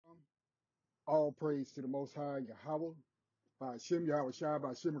All praise to the Most High Yahweh, by Shem Yahweh Shai,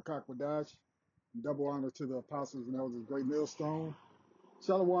 by Shem Wadash. Double honor to the apostles and elders of Great Millstone.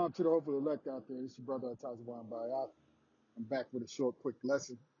 Shalom to the hopeful elect out there. This is your brother Tazawan Bayat. I'm back with a short, quick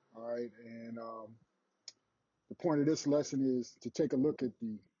lesson. All right, and the point of this lesson is to take a look at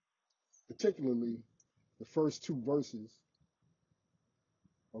particularly the first two verses.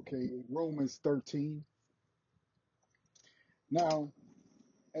 Okay, Romans 13. Now,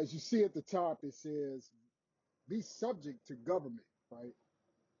 as you see at the top, it says, "Be subject to government," right?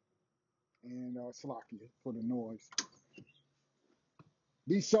 And Salakia for the noise.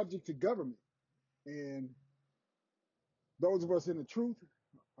 Be subject to government. And those of us in the truth,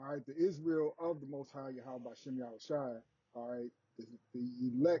 all right, the Israel of the Most High Yahweh Bashem Yahushai, all right, the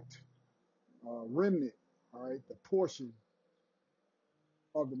elect remnant, all right, the portion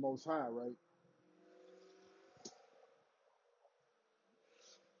of the Most High, right?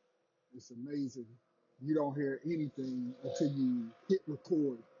 It's amazing. You don't hear anything until you hit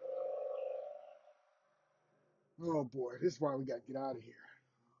record. Oh boy, this is why we got to get out of here.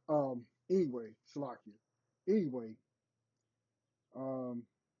 Anyway, Salakia. Anyway, um,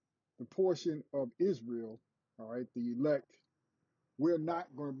 the portion of Israel, all right, the elect, we're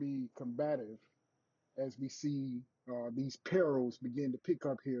not going to be combative as we see these perils begin to pick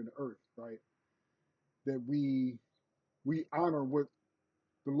up here in the earth, right? That we honor what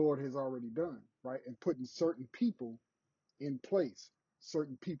the Lord has already done, right? And putting certain people in place,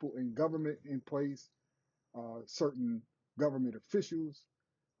 certain people in government in place, certain government officials,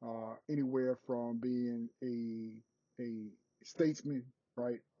 anywhere from being a statesman,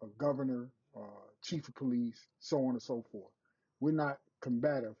 right, a governor, chief of police, so on and so forth. We're not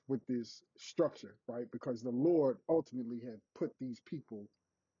combative with this structure, right, because the Lord ultimately had put these people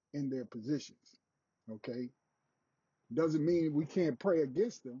in their positions. Okay, doesn't mean we can't pray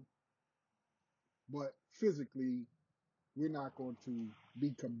against them, but physically we're not going to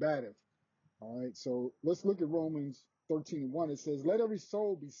be combative. All right, so let's look at Romans 13:1. It says, "Let every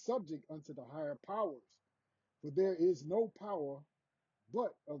soul be subject unto the higher powers. For there is no power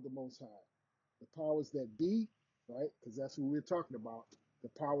but of the Most High." The powers that be, right? Because that's who we're talking about. The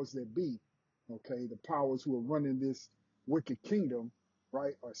powers that be, okay? The powers who are running this wicked kingdom,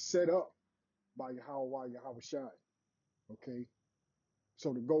 right, are set up by Yahweh Shai, okay?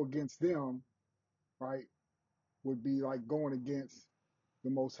 So to go against them, right, would be like going against the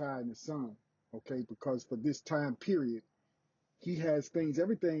Most High and the Son, okay? Because for this time period, he has things,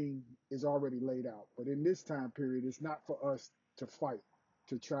 everything is already laid out. But in this time period, it's not for us to fight,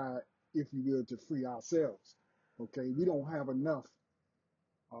 to try, if you will, to free ourselves. Okay, we don't have enough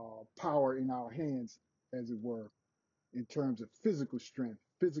power in our hands, as it were, in terms of physical strength,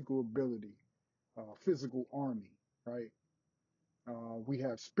 physical ability, physical army, right? We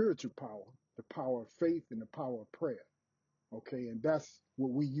have spiritual power, the power of faith and the power of prayer. Okay, and that's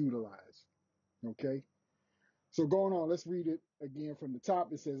what we utilize. Okay. So going on, let's read it again from the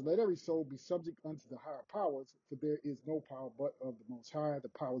top. It says, "Let every soul be subject unto the higher powers, for there is no power but of the Most High. The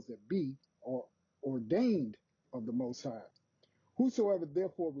powers that be are ordained of the Most High. Whosoever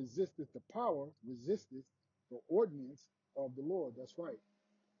therefore resisteth the power, resisteth the ordinance of the Lord." That's right.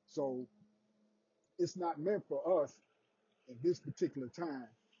 So it's not meant for us in this particular time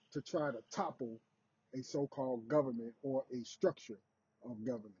to try to topple a so-called government or a structure of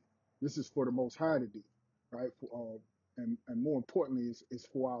government. This is for the Most High to do, right? And more importantly, is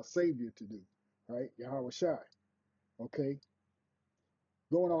for our Savior to do, right? Yahweh Shai. Okay.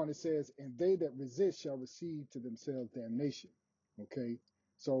 Going on, it says, "And they that resist shall receive to themselves damnation." Okay.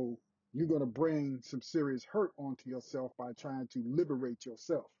 So you're going to bring some serious hurt onto yourself by trying to liberate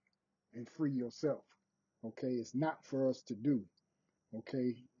yourself and free yourself. Okay. It's not for us to do.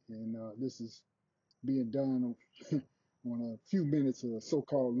 Okay. And this is being done on a few minutes of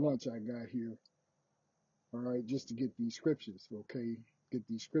so-called lunch I got here. All right. Just to get these scriptures. Okay. Get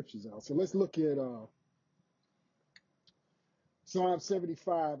these scriptures out. So let's look at, Psalm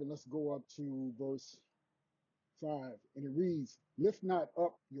 75, and let's go up to verse 5. And it reads, "Lift not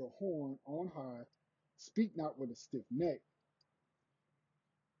up your horn on high, speak not with a stiff neck,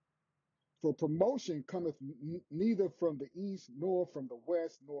 for promotion cometh neither from the east, nor from the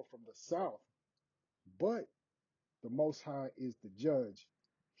west, nor from the south. But the Most High is the judge.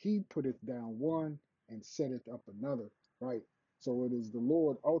 He putteth down one and setteth up another." Right? So it is the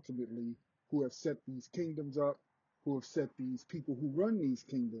Lord ultimately who have set these kingdoms up, who have set these people who run these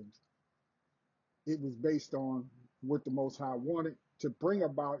kingdoms. It was based on what the Most High wanted to bring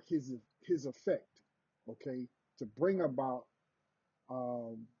about his effect, okay? To bring about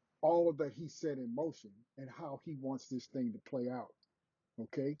all that he set in motion and how he wants this thing to play out,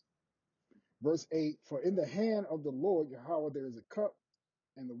 okay? Verse 8, for in the hand of the Lord Yahweh there is a cup,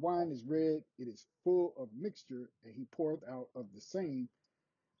 and the wine is red, it is full of mixture, and he poureth out of the same.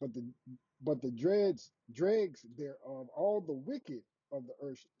 But the dregs thereof, all the wicked of the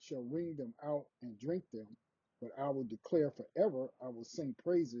earth shall wring them out and drink them. But I will declare forever, I will sing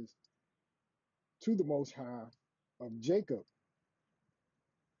praises to the Most High of Jacob.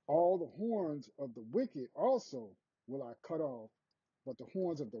 All the horns of the wicked also will I cut off, but the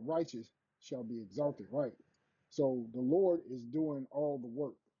horns of the righteous shall be exalted. Right. So the Lord is doing all the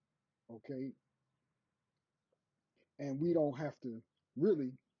work. Okay. And we don't have to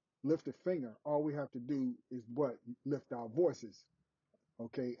really lift a finger. All we have to do is what? Lift our voices.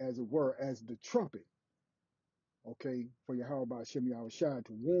 Okay. As it were, as the trumpet. Okay. For Yahweh Hashem Yahushua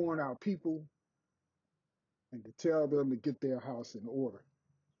to warn our people and to tell them to get their house in order.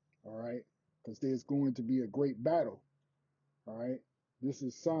 All right. Because there's going to be a great battle. All right. This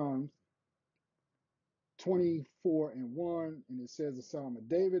is Psalms 24:1, and it says the Psalm of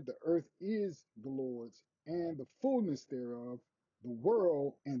David, the earth is the Lord's and the fullness thereof, the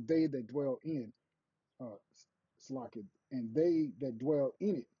world and they that dwell in, Salakia, and they that dwell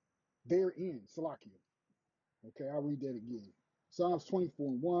in it, therein, Salakia. Okay, I'll read that again. Psalms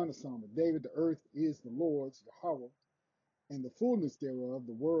 24:1, the Psalm of David, the earth is the Lord's, Yahweh, and the fullness thereof,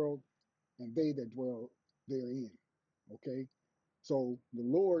 the world and they that dwell therein. Okay, so the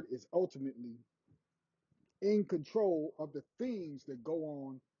Lord is ultimately in control of the things that go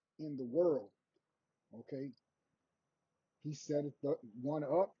on in the world. Okay. He set one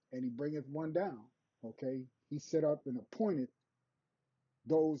up and he bringeth one down. Okay. He set up and appointed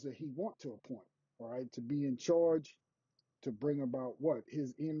those that he want to appoint. All right. To be in charge, to bring about what?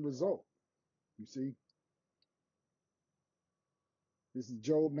 His end result. You see, this is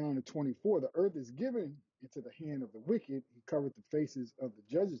Job 9:24. The earth is given into the hand of the wicked. He covered the faces of the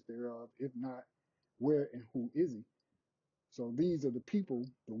judges thereof. If not, where and who is he? So these are the people,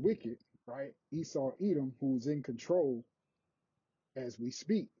 the wicked, right? Esau, Edom, who's in control as we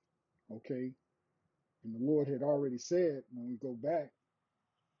speak, okay? And the Lord had already said, when we go back,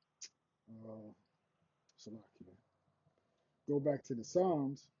 Salakia, go back to the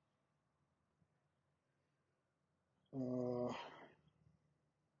Psalms, uh,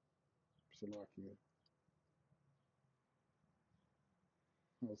 Salakia,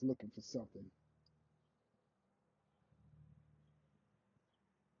 I was looking for something.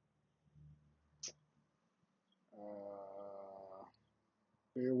 Uh,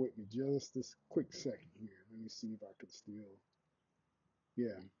 bear with me just this quick second here. Let me see if I can still,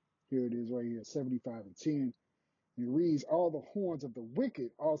 yeah, here it is right here, 75:10. It reads, all the horns of the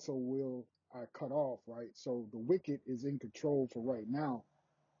wicked also will I cut off, right? So the wicked is in control for right now,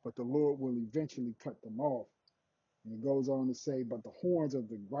 but the Lord will eventually cut them off. And it goes on to say, but the horns of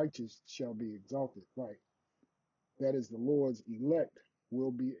the righteous shall be exalted, right? That is, the Lord's elect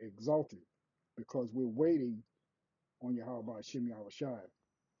will be exalted because we're waiting on Yahweh Hashem Yahushua,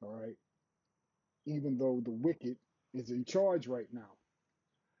 all right? Even though the wicked is in charge right now.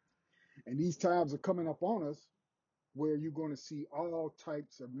 And these times are coming up on us where you're going to see all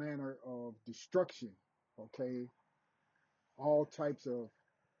types of manner of destruction, okay? All types of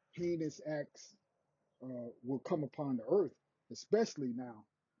heinous acts will come upon the earth, especially now,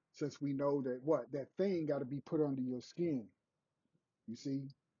 since we know that what? That thing got to be put under your skin, you see?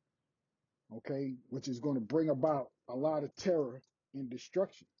 Okay? Which is going to bring about a lot of terror and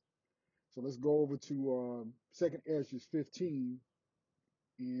destruction. So let's go over to 2nd Ezra 15,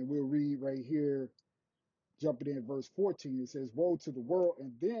 and we'll read right here, jumping in verse 14. It says, woe to the world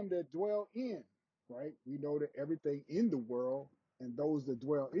and them that dwell in, right? We know that everything in the world and those that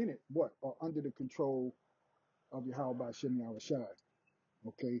dwell in it, what? Are under the control of Yahweh Hashem Yahushua.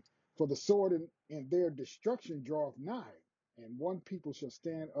 Okay. For the sword and their destruction draweth nigh, and one people shall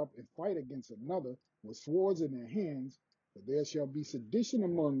stand up and fight against another with swords in their hands, but there shall be sedition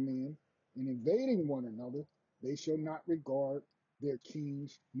among men, and invading one another, they shall not regard their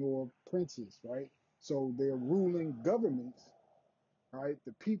kings nor princes, right? So their ruling governments, right?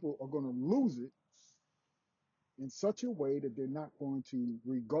 The people are going to lose it in such a way that they're not going to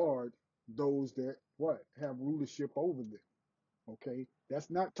regard those that what have rulership over them. Okay, that's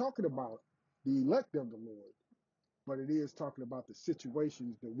not talking about the elect of the Lord, but it is talking about the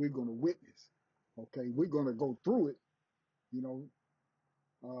situations that we're going to witness. Okay, we're going to go through it, you know,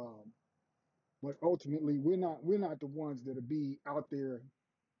 but ultimately we're not the ones that'll be out there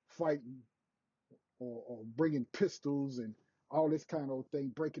fighting or bringing pistols and all this kind of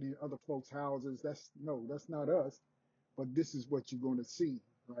thing, breaking in other folks' houses. That's not us. But this is what you're going to see,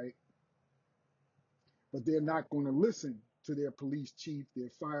 right? But they're not going to listen to their police chief, their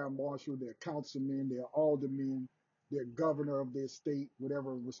fire marshal, their councilmen, their aldermen, their governor of their state,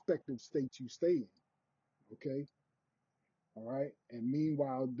 whatever respective state you stay in. Okay? All right? And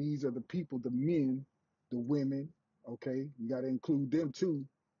meanwhile, these are the people, the men, the women, okay? You got to include them too,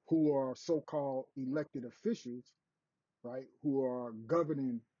 who are so-called elected officials, right? Who are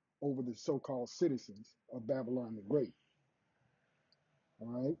governing over the so-called citizens of Babylon the Great. All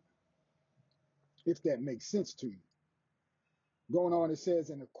right? If that makes sense to you. Going on, it says,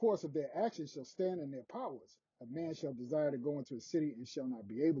 in the course of their actions shall stand in their powers. A man shall desire to go into a city and shall not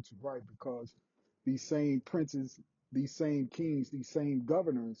be able to, right? Because these same princes, these same kings, these same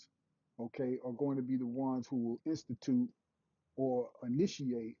governors, okay, are going to be the ones who will institute or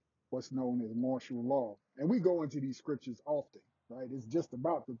initiate what's known as martial law. And we go into these scriptures often, right? It's just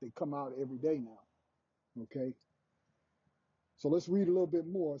about that they come out every day now, okay? So let's read a little bit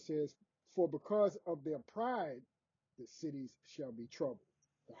more. It says, for because of their pride, the cities shall be troubled.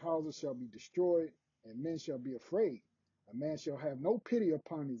 The houses shall be destroyed, and men shall be afraid. A man shall have no pity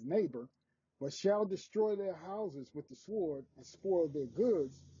upon his neighbor, but shall destroy their houses with the sword and spoil their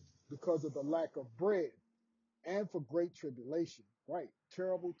goods because of the lack of bread and for great tribulation. Right.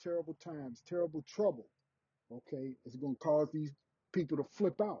 Terrible, terrible times, terrible trouble. Okay. It's going to cause these people to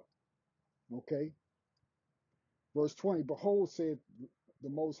flip out. Okay. Verse 20, behold, said the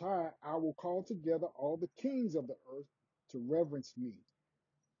Most High, I will call together all the kings of the earth to reverence me,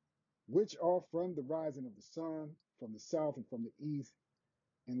 which are from the rising of the sun, from the south and from the east,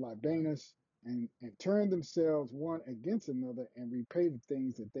 and Libanus, and turn themselves one against another and repay the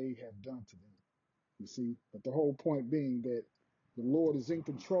things that they have done to them. You see, but the whole point being that the Lord is in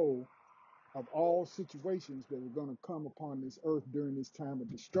control of all situations that are going to come upon this earth during this time of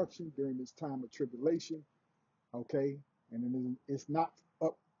destruction, during this time of tribulation. Okay, and it's not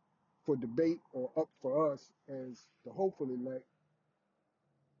up for debate or up for us as the hopeful elect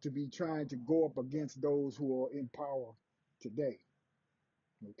to be trying to go up against those who are in power today.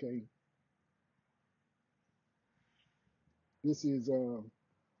 Okay, this is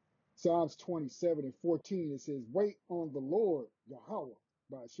Psalms 27 and 14. It says, wait on the Lord, Yahweh,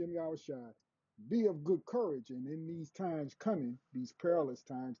 by Hashem Yahushai. Be of good courage. And in these times coming, these perilous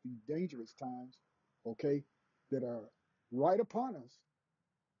times, these dangerous times, okay, that are right upon us,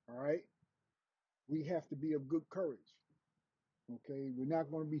 all right, we have to be of good courage. Okay, we're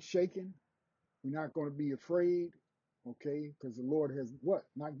not going to be shaken. We're not going to be afraid. Okay, because the Lord has what?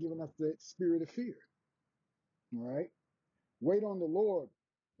 Not given us that spirit of fear. All right. Wait on the Lord,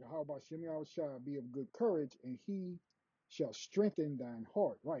 Yahweh Shem Yahushua, be of good courage, and he shall strengthen thine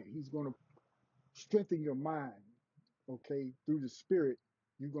heart. Right. He's going to strengthen your mind. Okay. Through the spirit,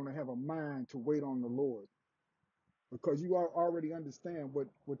 you're going to have a mind to wait on the Lord because you already understand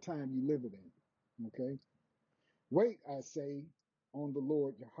what time you live it in. Okay. Wait, I say, on the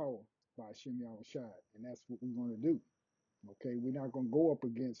Lord Yahweh by Hashem Yahushua, and that's what we're going to do. Okay, we're not going to go up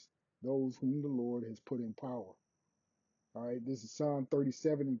against those whom the Lord has put in power. All right, this is Psalm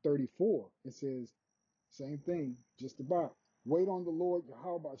 37 and 34. It says, same thing, just about. Wait on the Lord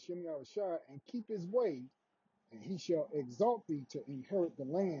Yahweh by Hashem Yahushua and keep his way, and he shall exalt thee to inherit the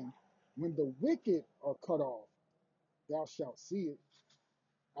land. When the wicked are cut off, thou shalt see it.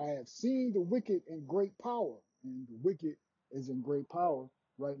 I have seen the wicked in great power, and the wicked is in great power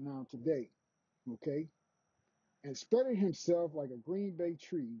right now today. Okay? And spreading himself like a green bay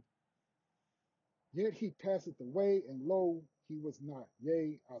tree, yet he passeth away, and lo, he was not.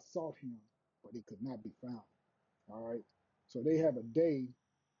 Yea, I sought him, but he could not be found. All right? So they have a day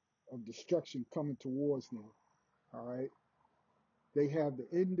of destruction coming towards them. All right? They have the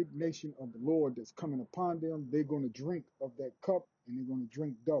indignation of the Lord that's coming upon them. They're going to drink of that cup, and they're going to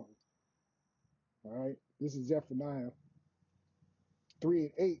drink double. All right? This is Zephaniah 3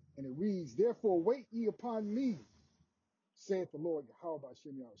 and 8, and it reads, therefore wait ye upon me, saith the Lord Yahweh by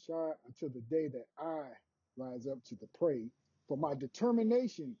Shem Yahushua, until the day that I rise up to the prey. For my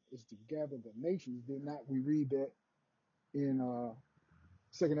determination is to gather the nations. Did not we read that in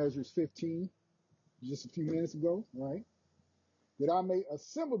 2nd Ezra 15, just a few minutes ago, right? That I may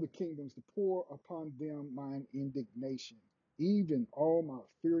assemble the kingdoms to pour upon them mine indignation, even all my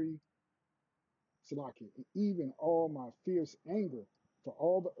fury, Salakia, even all my fierce anger, for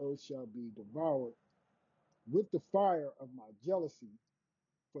all the earth shall be devoured with the fire of my jealousy.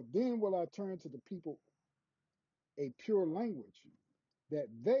 For then will I turn to the people a pure language, that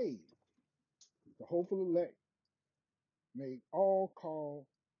they, the hopeful elect, may all call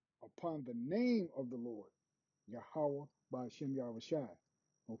upon the name of the Lord, Yahweh by Hashem Yahushai.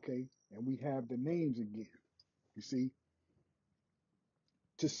 Okay, and we have the names again. You see,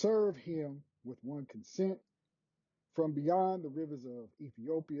 to serve him with one consent, From beyond the rivers of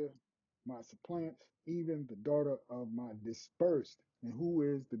Ethiopia, my supplant, even the daughter of my dispersed. And who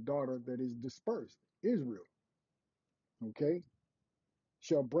is the daughter that is dispersed? Israel. Okay?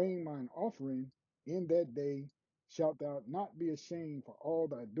 Shall bring mine offering in that day. Shalt thou not be ashamed for all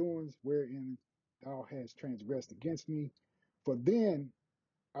thy doings wherein thou hast transgressed against me? For then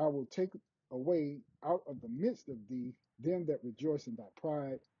I will take away out of the midst of thee them that rejoice in thy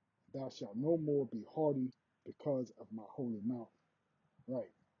pride. Thou shalt no more be haughty because of my holy mouth. Right.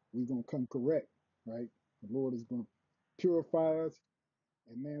 We're going to come correct. Right. The Lord is going to purify us.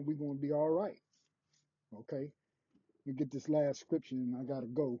 And man, we're going to be all right. Okay. We get this last scripture and I got to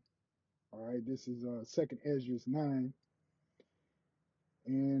go. All right. This is 2nd Ezra 9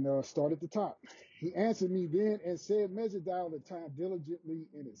 and start at the top. He answered me then and said, measure thou the time diligently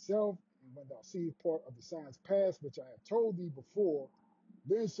in itself. And when thou seest part of the signs past, which I have told thee before,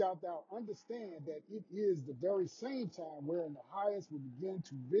 then shalt thou understand that it is the very same time wherein the highest will begin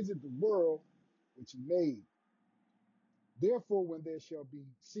to visit the world which he made. Therefore, when there shall be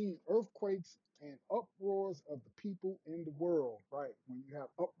seen earthquakes and uproars of the people in the world, right? When you have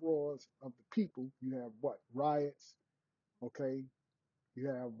uproars of the people, you have what? Riots, okay? You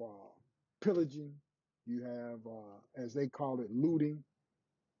have pillaging. You have, as they call it, looting,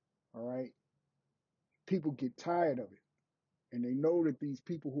 all right? People get tired of it. And they know that these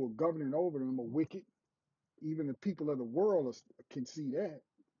people who are governing over them are wicked. Even the people of the world can see that,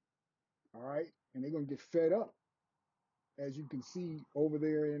 all right? And they're going to get fed up, as you can see over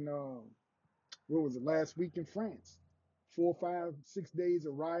there in what was it, last week in France? 4, 5, 6 days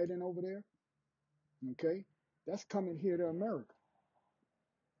of rioting over there. Okay. That's coming here to America.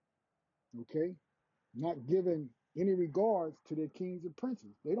 Okay. Not giving any regards to their kings and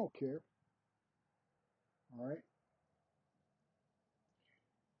princes. They don't care. All right.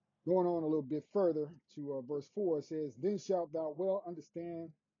 Going on a little bit further to verse 4, it says, then shalt thou well understand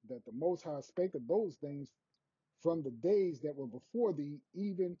that the Most High spake of those things from the days that were before thee,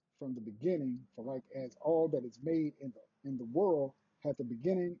 even from the beginning. For like as all that is made in the world hath a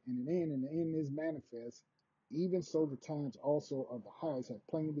beginning and an end, and the end is manifest, even so the times also of the highest have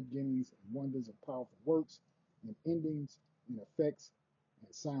plain beginnings and wonders of powerful works and endings and effects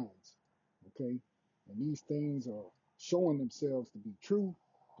and signs. Okay? And these things are showing themselves to be true.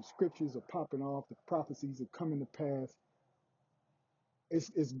 The scriptures are popping off. The prophecies are coming to pass.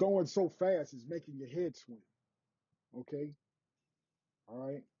 It's going so fast, it's making your head swim. Okay? All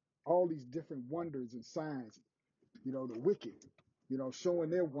right. All these different wonders and signs, the wicked, showing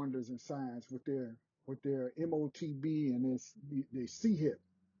their wonders and signs with their MOTB and their C-hip,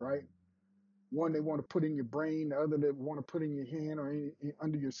 right? One they want to put in your brain, the other they want to put in your hand or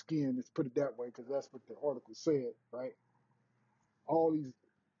under your skin. Let's put it that way, because that's what the article said, right? All these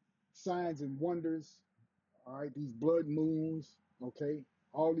signs and wonders, all right, these blood moons, okay,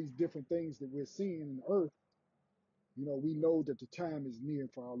 all these different things that we're seeing in the earth, we know that the time is near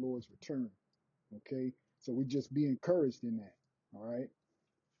for our Lord's return. Okay, so we just be encouraged in that. All right,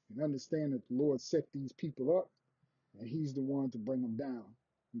 and understand that the Lord set these people up and he's the one to bring them down.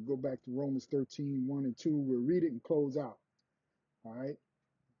 We go back to Romans 13, 1 and 2. We'll read it and close out. All right,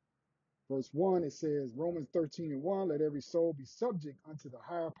 verse 1, it says, Romans 13 and 1, let every soul be subject unto the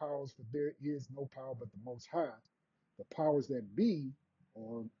higher powers, for there is no power but the Most High. The powers that be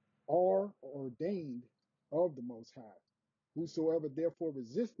or are ordained of the Most High. Whosoever therefore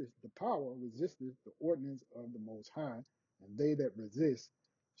resisteth the power, resisteth the ordinance of the Most High, and they that resist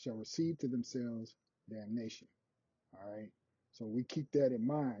shall receive to themselves damnation. All right. So we keep that in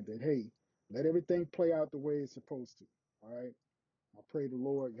mind that, hey, let everything play out the way it's supposed to. All right. I pray the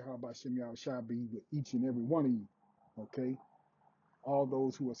Lord, Yahweh Shem Yahushua, be with each and every one of you. Okay. All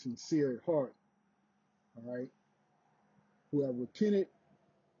those who are sincere at heart. All right. Who have repented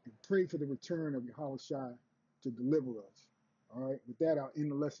and pray for the return of Yahushua to deliver us. All right. With that, I'll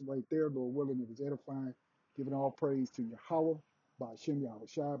end the lesson right there. Lord willing, it was edifying. Giving all praise to Yahweh, by Shem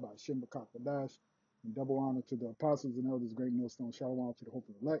Yahushua, by Shem Bakakadash, and double honor to the apostles and elders, great millstone. Shalom to the hope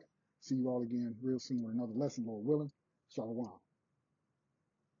of the elect. See you all again real soon with another lesson, Lord willing. Shalom.